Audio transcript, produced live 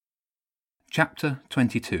Chapter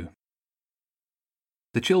 22.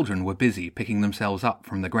 The children were busy picking themselves up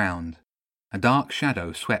from the ground. A dark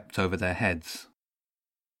shadow swept over their heads.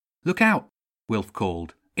 "Look out!" Wilf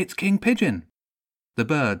called. "It's King Pigeon!" The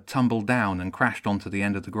bird tumbled down and crashed onto the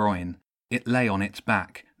end of the groin. It lay on its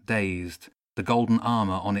back, dazed, the golden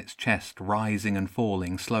armour on its chest rising and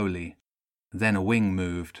falling slowly. Then a wing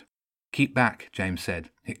moved. "Keep back," James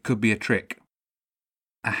said. "It could be a trick."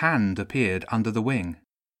 A hand appeared under the wing.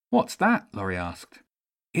 "What's that?" Laurie asked.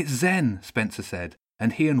 "It's Zen," Spencer said,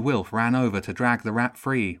 and he and Wilf ran over to drag the rat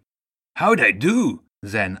free. "How'd I do?"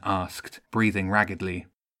 Zen asked, breathing raggedly.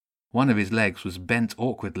 One of his legs was bent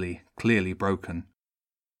awkwardly, clearly broken.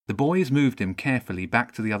 The boys moved him carefully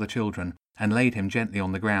back to the other children and laid him gently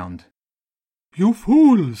on the ground. "You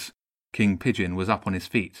fools!" King Pigeon was up on his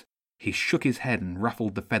feet. He shook his head and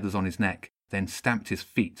ruffled the feathers on his neck, then stamped his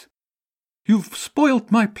feet. "You've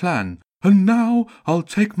spoilt my plan, and now I'll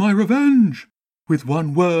take my revenge. With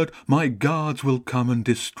one word, my guards will come and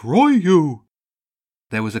destroy you."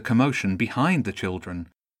 There was a commotion behind the children.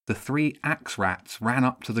 The 3 axe rats ran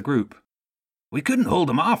up to the group. "We couldn't hold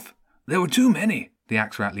them off. There were too many," the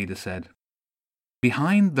axe rat leader said.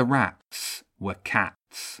 Behind the rats were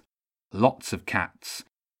cats. Lots of cats.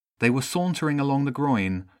 They were sauntering along the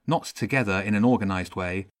groin, not together in an organised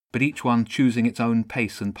way, but each one choosing its own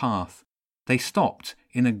pace and path. They stopped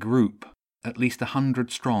in a group, at least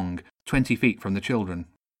 100 strong, 20 feet from the children.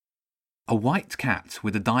 A white cat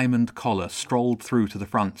with a diamond collar strolled through to the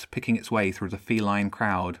front, picking its way through the feline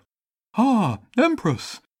crowd. "Ah,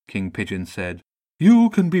 Empress," King Pigeon said, "you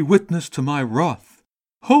can be witness to my wrath.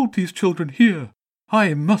 Hold these children here.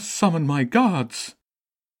 I must summon my guards."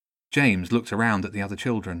 James looked around at the other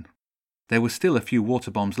children. There were still a few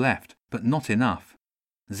water bombs left, but not enough.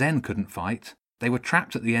 Zen couldn't fight. They were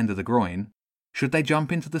trapped at the end of the groin. Should they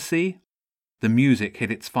jump into the sea? The music hit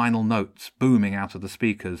its final notes, booming out of the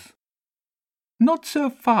speakers. "Not so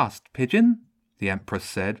fast, Pigeon," the Empress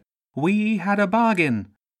said. "We had a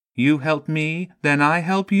bargain. You help me, then I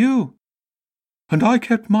help you." "And I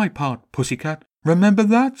kept my part, Pussycat. Remember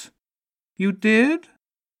that?" "You did?"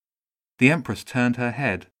 The Empress turned her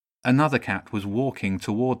head. Another cat was walking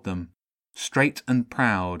toward them. Straight and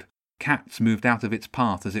proud, cats moved out of its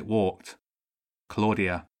path as it walked.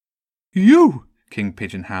 Claudia. "You!" King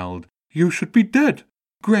Pigeon howled. "You should be dead.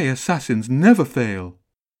 Grey assassins never fail."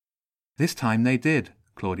 "This time they did,"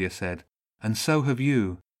 Claudia said. "And so have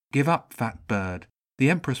you. Give up, fat bird. The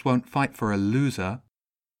Empress won't fight for a loser."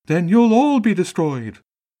 "Then you'll all be destroyed."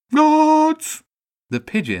 "Guards!" The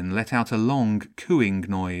pigeon let out a long cooing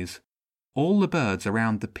noise. All the birds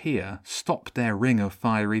around the pier stopped their ring of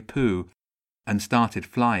fiery poo and started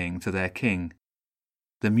flying to their king.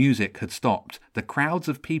 The music had stopped. The crowds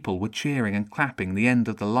of people were cheering and clapping the end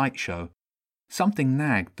of the light show. Something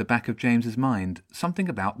nagged the back of James's mind, something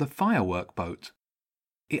about the firework boat.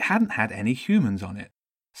 It hadn't had any humans on it,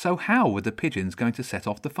 so how were the pigeons going to set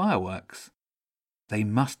off the fireworks? They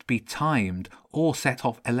must be timed or set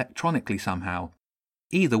off electronically somehow.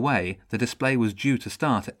 Either way, the display was due to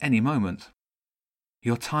start at any moment.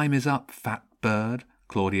 "Your time is up, fat bird,"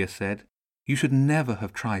 Claudia said. "You should never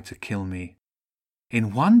have tried to kill me."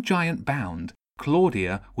 In one giant bound,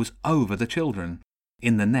 Claudia was over the children.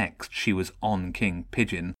 In the next, she was on King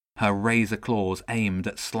Pigeon, her razor claws aimed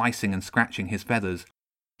at slicing and scratching his feathers.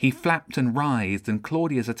 He flapped and writhed, and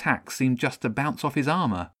Claudia's attack seemed just to bounce off his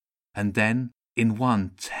armour. And then, in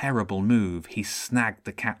one terrible move, he snagged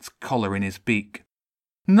the cat's collar in his beak.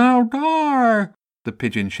 "Now die!" the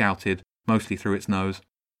pigeon shouted, mostly through its nose.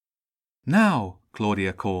 "Now!"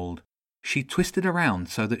 Claudia called. She twisted around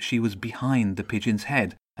so that she was behind the pigeon's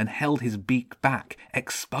head and held his beak back,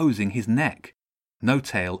 exposing his neck. No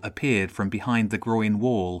Tail appeared from behind the groin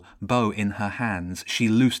wall, bow in her hands. She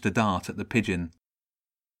loosed a dart at the pigeon.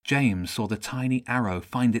 James saw the tiny arrow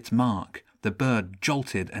find its mark. The bird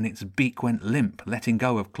jolted and its beak went limp, letting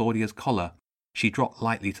go of Claudia's collar. She dropped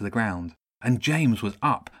lightly to the ground. And James was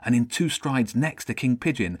up and in 2 strides next to King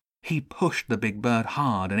Pigeon. He pushed the big bird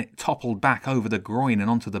hard and it toppled back over the groin and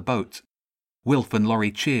onto the boat. Wilf and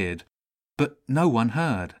Laurie cheered, but no one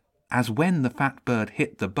heard, as when the fat bird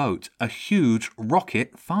hit the boat, a huge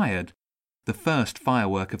rocket fired. The first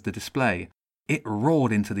firework of the display. It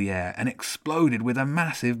roared into the air and exploded with a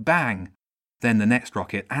massive bang. Then the next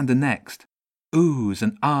rocket and the next. Oohs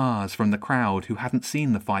and ahs from the crowd who hadn't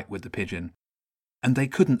seen the fight with the pigeon. And they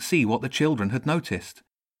couldn't see what the children had noticed.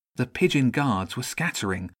 The pigeon guards were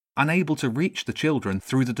scattering, unable to reach the children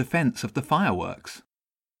through the defence of the fireworks.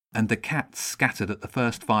 And the cats scattered at the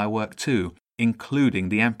first firework too, including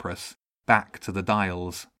the Empress, back to the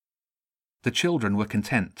dials. The children were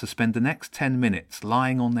content to spend the next 10 minutes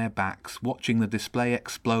lying on their backs watching the display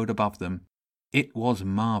explode above them. It was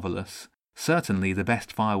marvellous, certainly the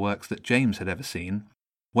best fireworks that James had ever seen.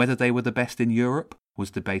 Whether they were the best in Europe was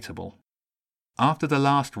debatable. After the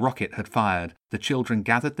last rocket had fired, the children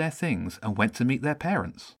gathered their things and went to meet their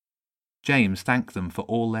parents. James thanked them for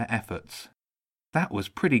all their efforts. "That was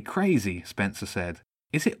pretty crazy," Spencer said.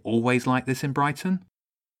 "Is it always like this in Brighton?"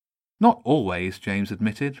 "Not always," James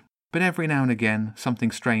admitted, "but every now and again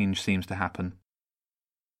something strange seems to happen."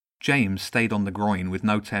 James stayed on the groin with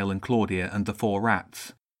No-Tail and Claudia and the 4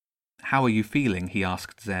 rats. "How are you feeling?" he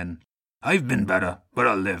asked Zen. "I've been better, but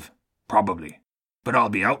I'll live. Probably. But I'll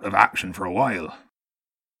be out of action for a while."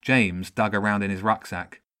 James dug around in his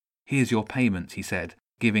rucksack. "Here's your payment," he said,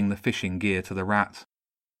 giving the fishing gear to the rat.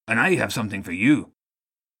 "And I have something for you."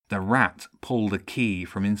 The rat pulled a key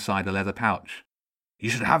from inside a leather pouch.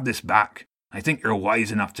 "You should have this back. I think you're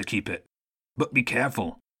wise enough to keep it. But be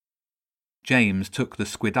careful." James took the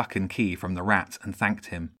Squidducken key from the rat and thanked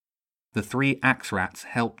him. The 3 axe rats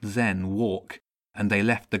helped Zen walk, and they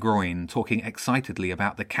left the groin talking excitedly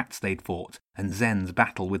about the cats they'd fought and Zen's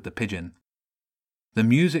battle with the pigeon. The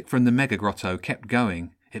music from the mega grotto kept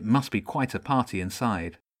going. It must be quite a party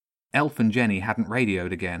inside. Elf and Jenny hadn't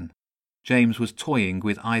radioed again. James was toying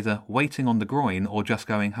with either waiting on the groin or just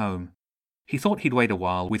going home. He thought he'd wait a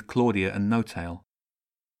while with Claudia and No-Tail.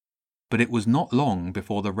 But it was not long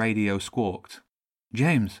before the radio squawked.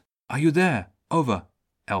 "James, are you there? Over,"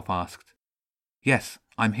 Elf asked. "Yes,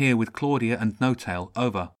 I'm here with Claudia and No-Tail.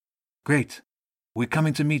 Over." "Great. We're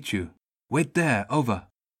coming to meet you. Wait there. Over."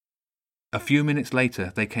 A few minutes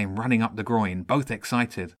later they came running up the groin, both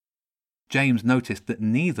excited. James noticed that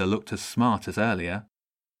neither looked as smart as earlier.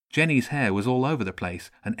 Jenny's hair was all over the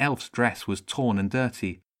place, and Elf's dress was torn and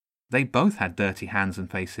dirty. They both had dirty hands and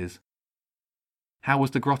faces. "How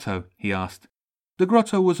was the grotto?" he asked. "The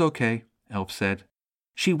grotto was okay," Elf said.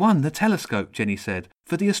 "She won the telescope," Jenny said,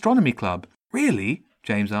 "for the astronomy club." "Really?"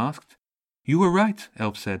 James asked. "You were right,"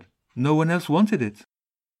 Elf said. "No one else wanted it."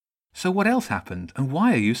 "So what else happened, and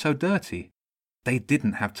why are you so dirty?" They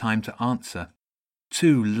didn't have time to answer.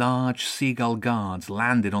 2 large seagull guards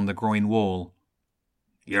landed on the groin wall.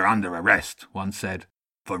 "You're under arrest," one said,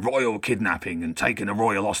 "for royal kidnapping and taking a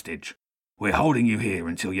royal hostage. We're holding you here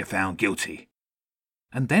until you're found guilty."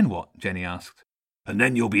 "And then what?" Jenny asked. "And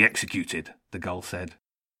then you'll be executed," the gull said.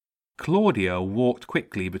 Claudia walked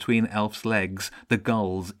quickly between Elf's legs. The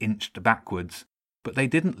gulls inched backwards, but they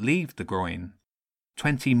didn't leave the groin.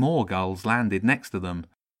 20 more gulls landed next to them,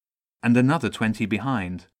 and another 20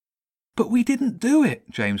 behind. "But we didn't do it,"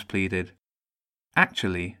 James pleaded.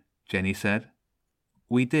 "Actually," Jenny said,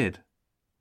 "we did."